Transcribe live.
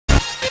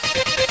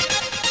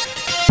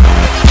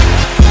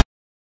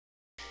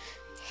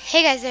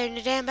Hey guys there, and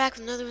today I'm back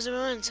with another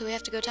Wizard101, so we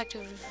have to go talk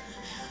to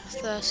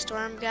the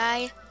storm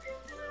guy.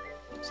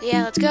 So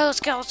yeah, let's go.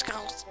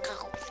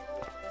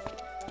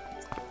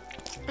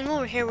 And while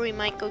we're here, we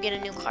might go get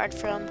a new card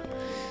from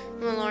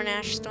Lorne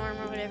Ash Storm,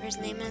 or whatever his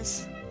name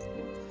is.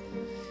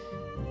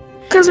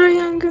 Cause we're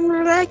young and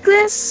we're like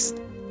this.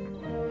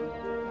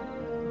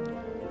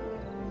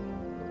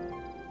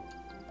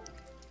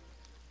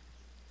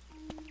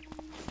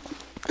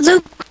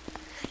 Luke,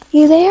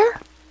 you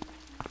there?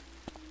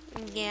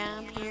 Yeah,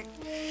 I'm here.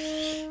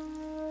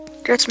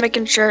 Just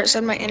making sure it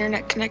said my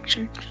internet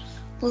connection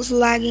was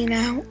lagging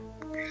out.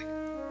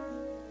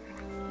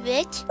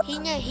 What? He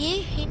not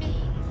here? He not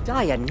here?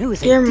 Dire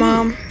news Your indeed.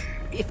 mom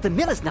If the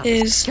miller's not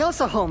is kills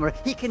a Homer,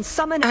 he can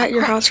summon at a your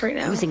Kraken house right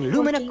now. using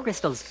lumina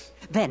crystals.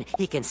 Then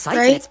he can siphon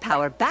Right? its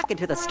power back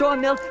into the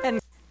storm mill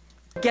and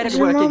get Is it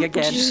your working mom,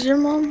 again. Is your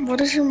mom?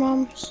 What is your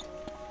mom's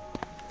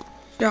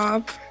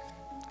job?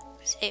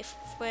 Safe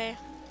way.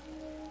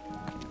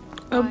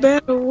 A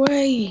better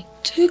way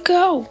to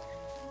go.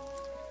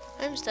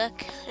 I'm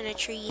stuck in a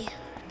tree.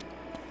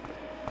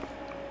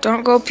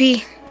 Don't go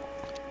pee.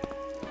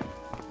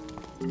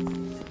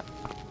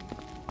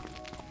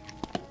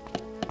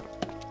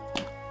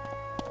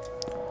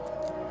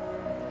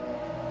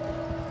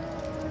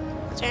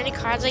 Is there any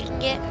cards I can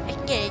get? I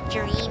can get a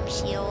dream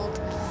shield.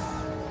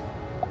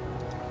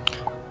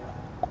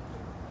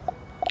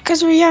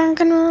 Cause we're young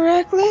and we're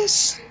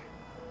reckless.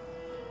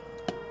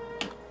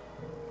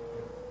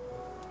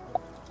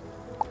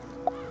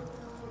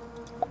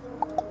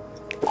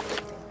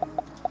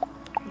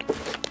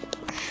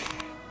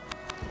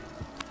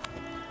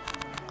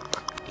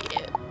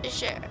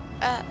 Sure,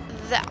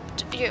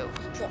 that you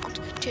want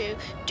to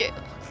do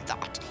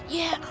that.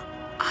 Yeah,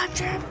 I'm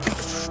sure.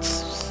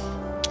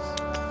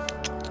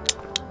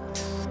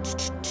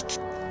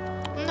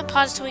 I'm gonna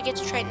pause till we get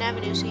to Triton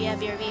Avenue so you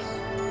have your view.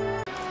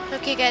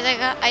 Okay guys,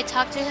 I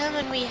talked to him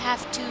and we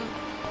have to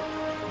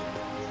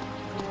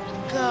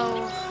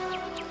go.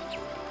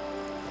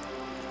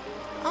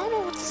 I don't know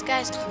what this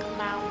guy's talking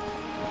about.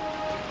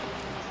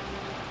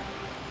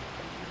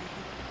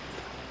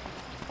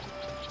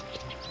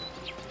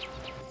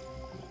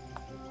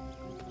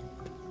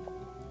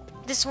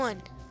 This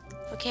one.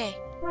 Okay.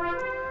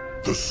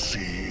 The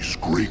sea's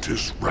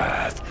greatest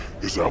wrath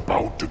is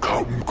about to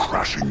come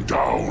crashing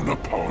down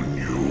upon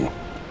you.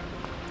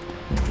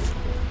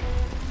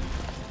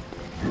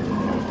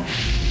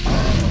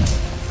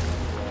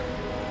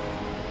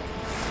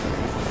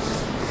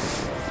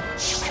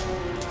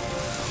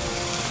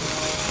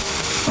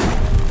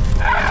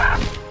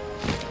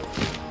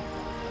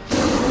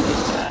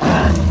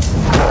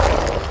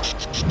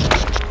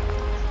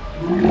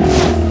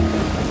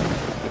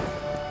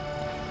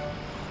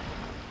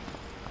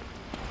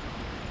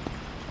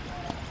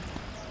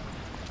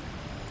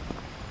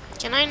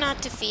 Can I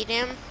not defeat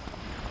him?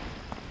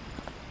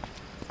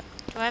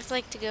 Do I have to,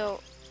 like, to go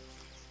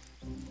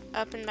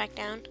up and back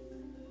down?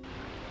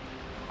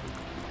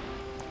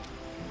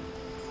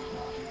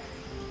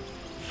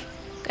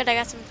 Good, I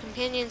got some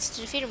companions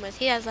to defeat him with.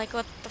 He has, like,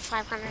 what, the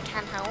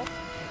 510 health?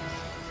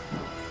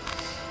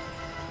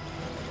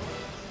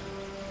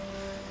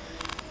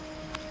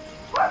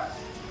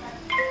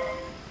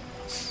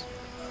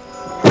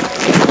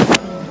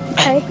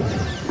 Hey.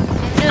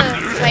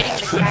 I'm fighting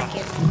the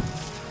Kraken.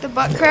 The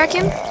butt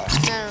cracking?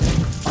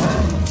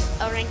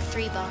 A rank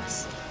 3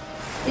 boss.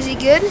 Is he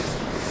good?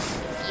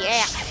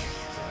 Yeah.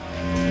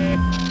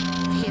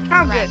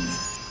 How good?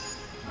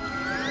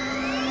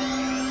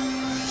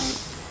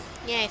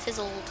 Yeah, he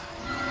fizzled.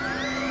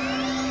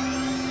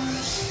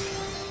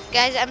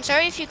 Guys, I'm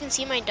sorry if you can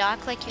see my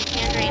dock like you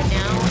can right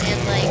now,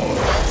 and like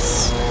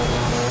this.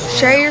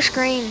 Share your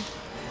screen.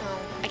 No,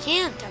 I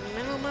can't. I'm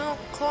in the middle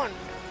corner.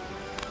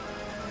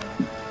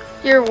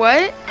 You're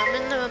what? I'm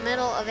in the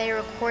middle of a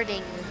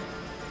recording.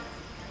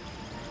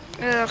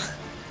 Ugh.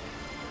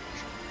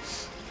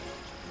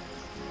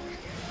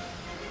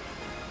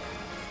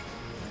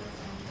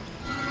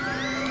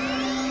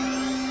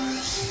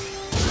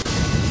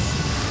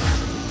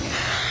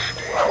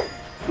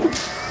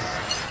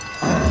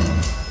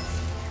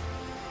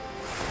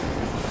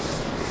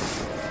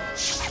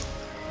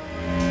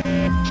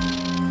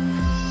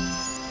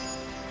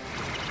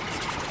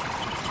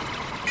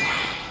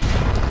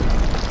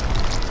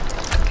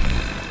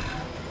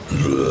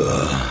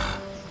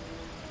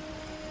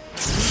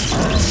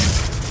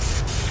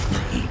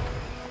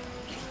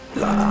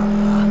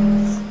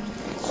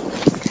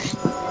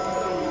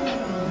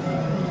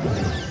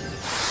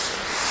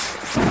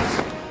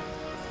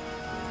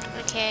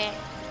 Okay.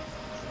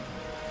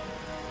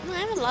 I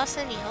haven't lost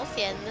any health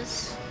yet, and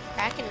this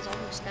Kraken is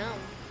almost down.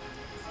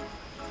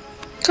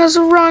 Cause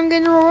we're wrong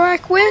and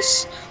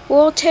reckless,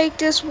 we'll take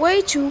this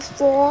way too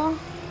far.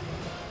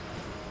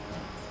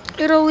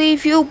 It'll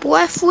leave you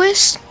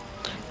breathless,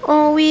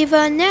 or leave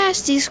a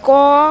nasty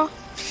scar.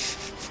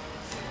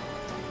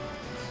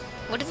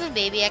 What if a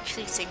baby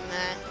actually sing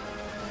that?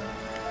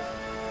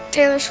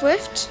 Taylor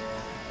Swift?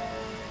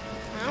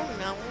 I don't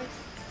know.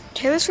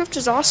 Taylor Swift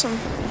is awesome.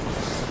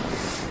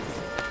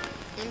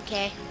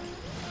 Okay.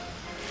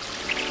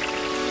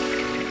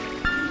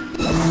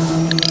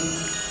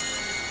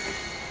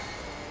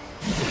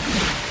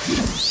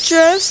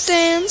 Just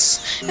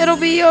dance, it'll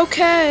be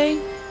okay.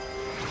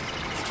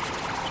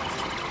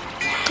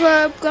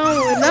 Club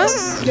going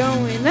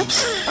up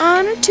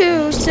on a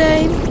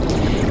Tuesday.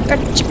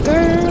 Got your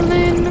girl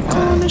in the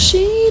corner,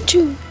 she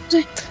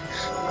Tuesday.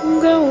 I'm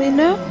going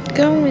up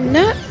on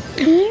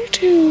a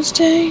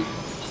Tuesday.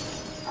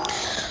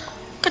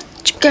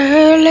 Got your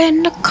girl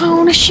in the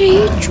corner,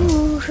 she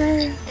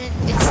Tuesday.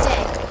 And it's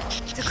dead.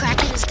 The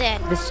Kraken is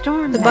dead. The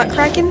storm The butt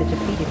Kraken? The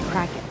defeated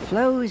Kraken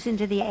flows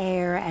into the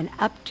air and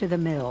up to the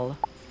mill.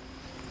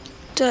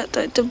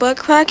 The butt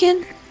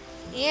Kraken?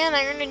 Yeah, and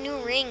I earned a new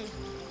ring.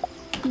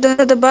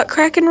 The butt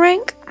Kraken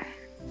rank?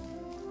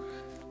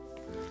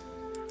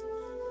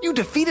 You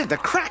defeated the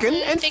Kraken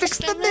and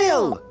fixed the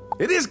mill!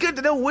 It is good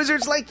to know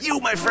wizards like you,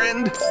 my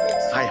friend.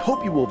 I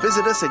hope you will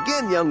visit us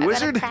again, young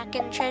wizard. I got a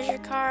Kraken treasure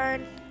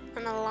card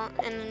and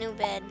a new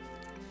bed.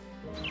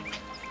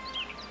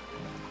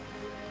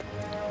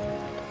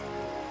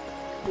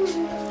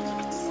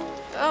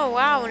 Oh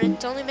wow, and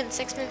it's only been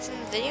 6 minutes in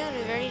the video and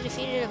we've already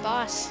defeated a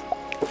boss.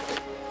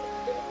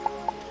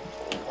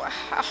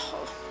 Wow.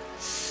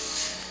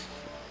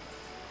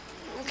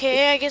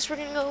 Okay, I guess we're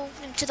gonna go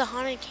into the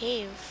haunted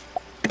cave.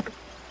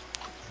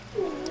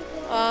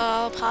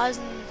 I'll pause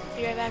and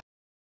be right back.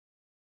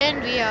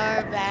 And we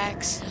are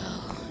back, so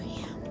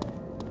yeah.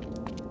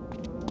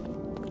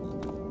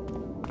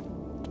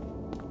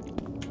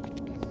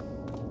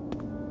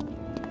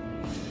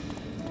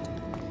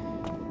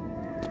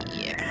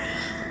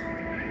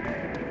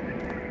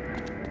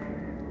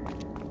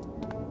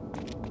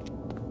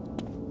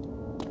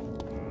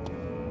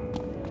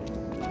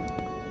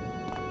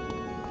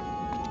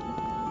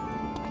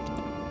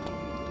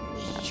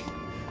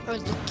 Are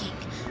looking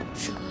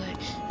for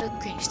a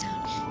gravestone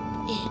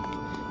in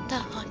the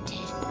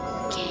haunted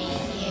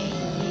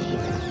cave.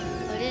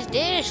 What is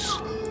this?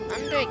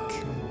 Mandrake.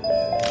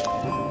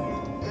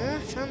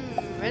 Some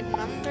red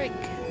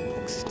mandrake.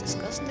 Looks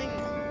disgusting.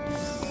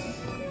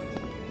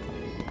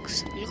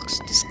 Looks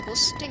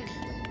disgusting.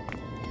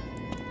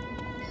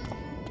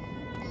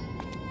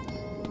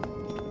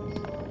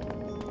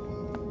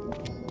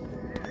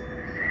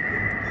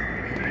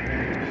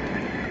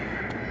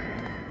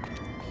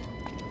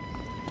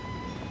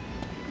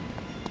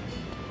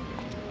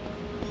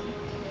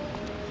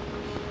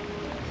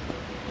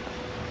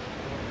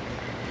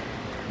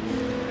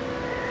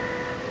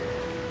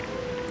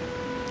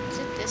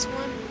 This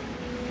one?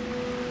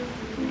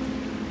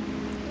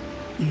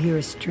 You hear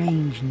a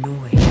strange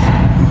noise.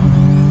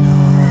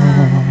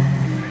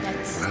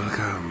 That's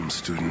Welcome,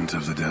 student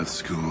of the Death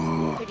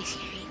School. pretty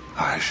scary.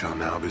 I shall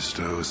now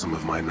bestow some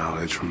of my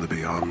knowledge from the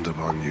beyond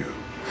upon you.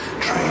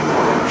 Train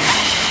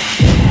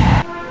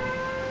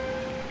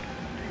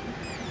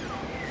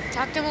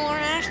Talk to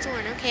Lord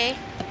Ashthorn, okay.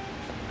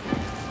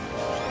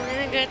 We're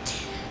gonna get...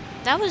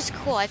 That was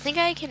cool. I think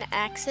I can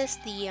access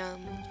the,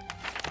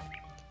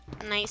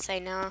 nice, I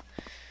know.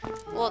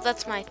 Well,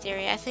 that's my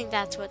theory. I think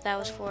that's what that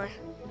was for.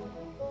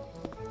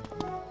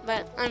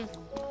 But I'm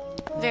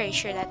very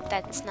sure that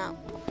that's not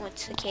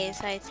what's the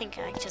case. I think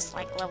I just,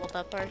 like, leveled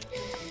up or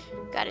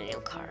got a new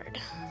card.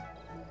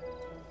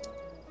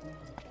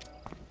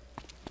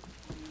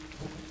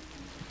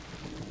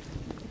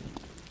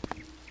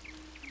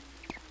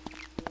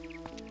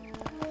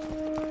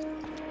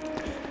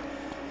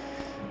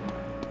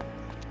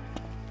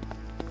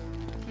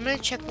 I'm gonna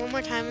check one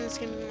more time and it's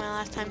gonna be my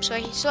last time so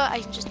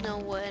I just know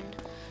when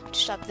to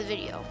stop the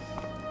video.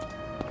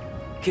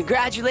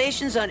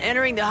 Congratulations on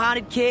entering the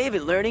haunted cave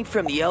and learning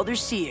from the Elder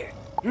Seer.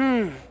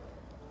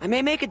 I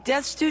may make a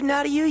death student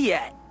out of you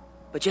yet,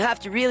 but you have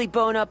to really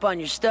bone up on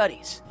your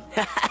studies.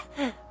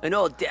 An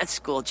old death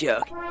school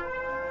joke.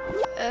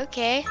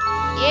 Okay.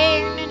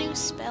 Yay, earn a new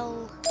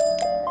spell.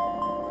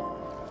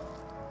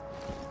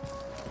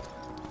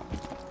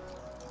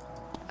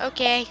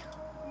 Okay.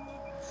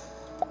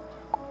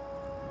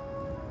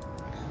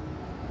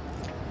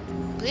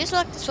 Please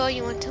select the spell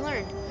you want to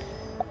learn.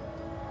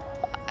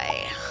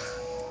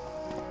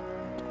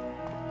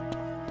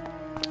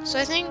 So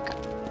I think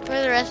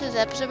for the rest of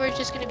this episode we're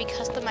just going to be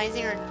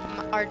customizing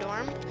our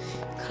dorm,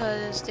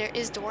 because there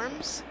is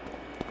dorms.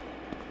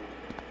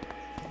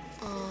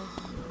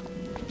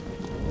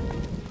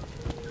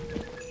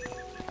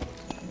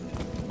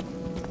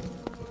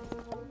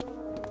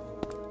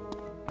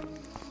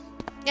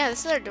 Yeah,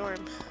 this is our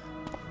dorm.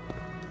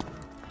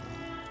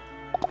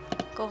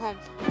 Go home.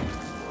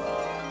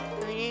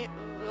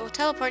 We'll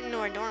teleport into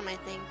our dorm, I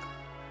think.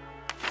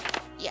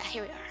 Yeah,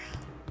 here we are.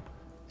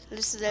 So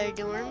this is our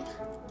dorm.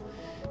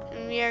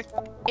 And we are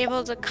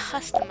able to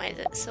customize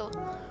it. So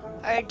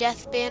our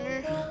death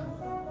banner,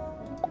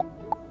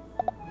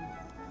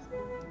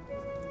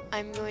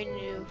 I'm going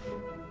to...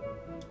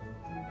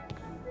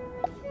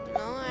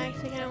 No, I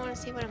think I don't want to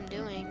see what I'm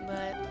doing,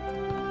 but...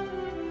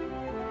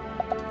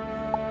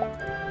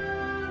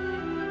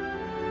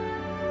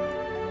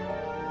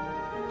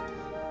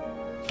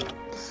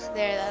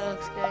 There, that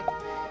looks good.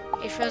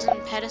 A frozen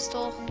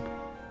pedestal.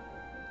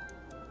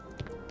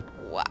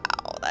 Wow,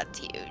 that's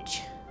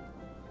huge.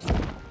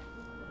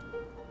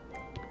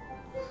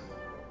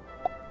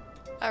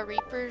 A a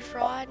Reaper's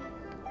Rod.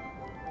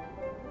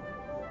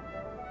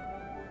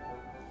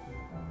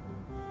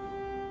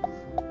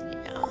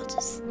 Yeah, I'll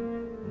just...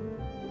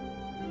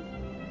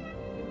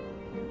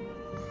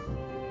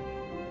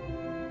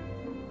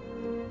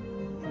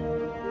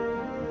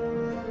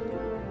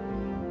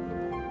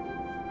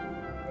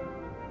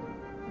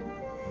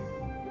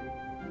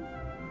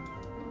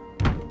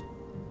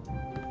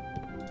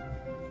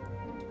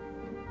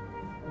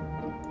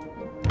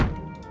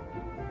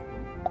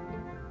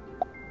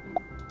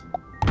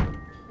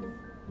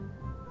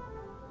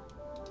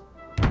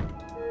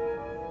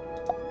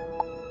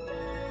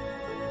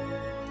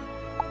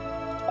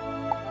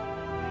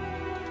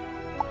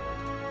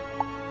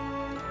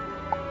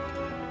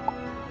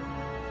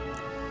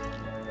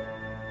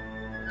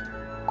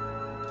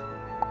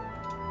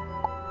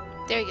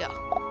 There you go.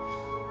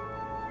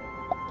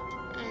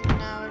 And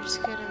now we're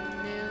just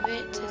gonna move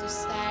it to the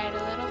side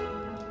a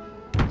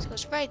little. So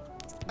it's right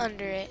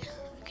under it.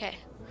 Okay.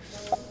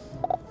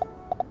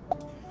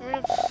 We're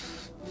gonna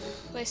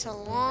place a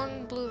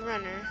long blue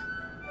runner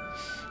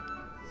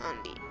on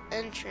the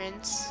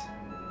entrance.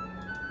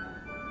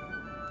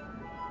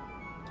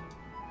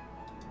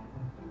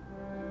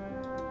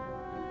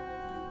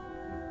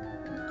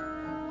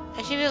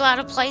 I should be allowed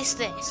to place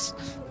this.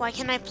 Why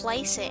can't I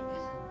place it?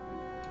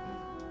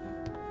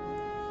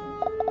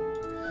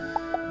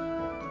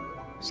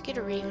 Let's get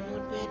a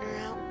Ravenwood banner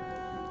out.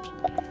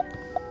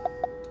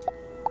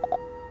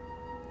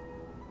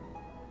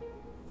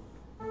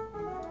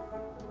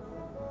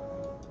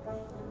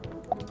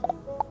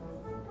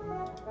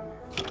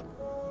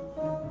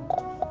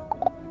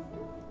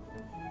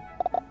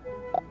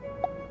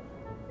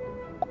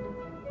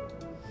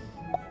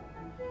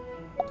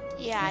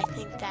 Yeah, I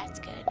think that's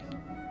good.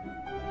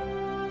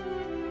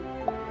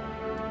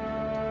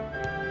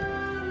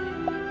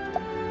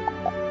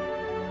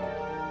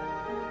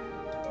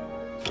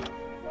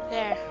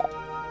 There.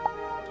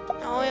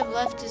 All we have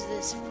left is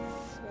this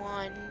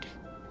wand.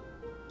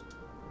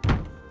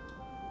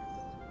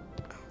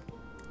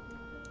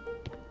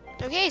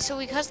 Okay, so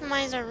we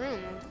customize our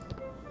room.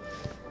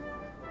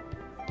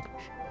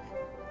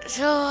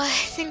 So I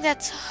think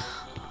that's...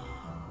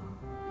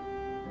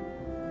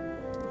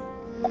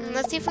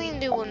 Let's see if we can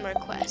do one more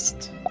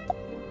quest.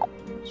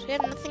 So we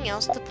have nothing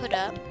else to put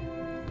up.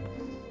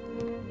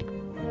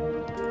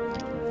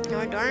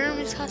 Our dorm room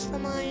is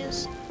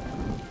customized.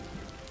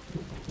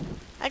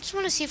 I just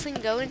want to see if we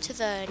can go into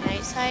the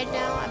night side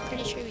now. I'm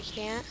pretty sure we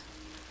can't.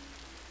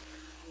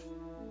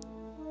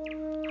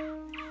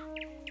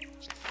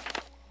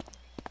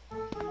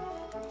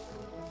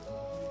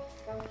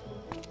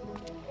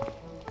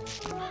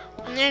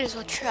 And might as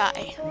well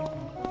try.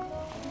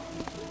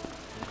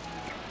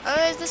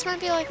 Otherwise, this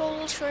might be like a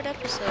little short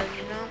episode,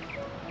 you know?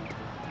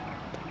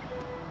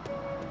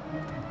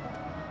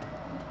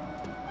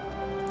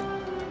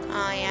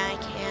 Oh yeah, I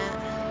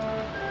can't.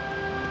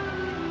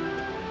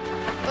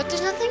 But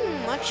there's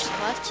nothing much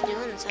left to do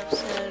in this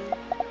episode.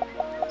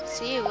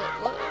 See,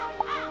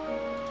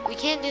 what? We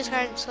can't do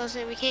Scarlet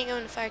Explosive. We can't go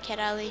into Firecat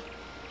Alley.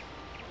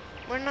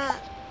 We're not...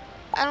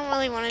 I don't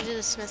really want to do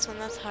the Smiths one.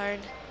 That's hard.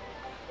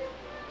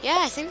 Yeah,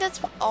 I think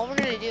that's all we're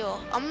going to do.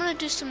 I'm going to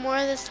do some more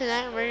of this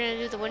tonight. We're going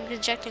to do the Wind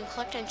Inject and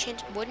collect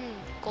enchanted wooden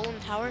golden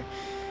tower.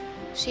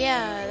 So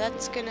yeah,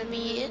 that's going to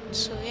be it.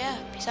 So yeah,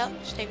 peace out.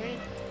 Stay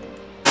green.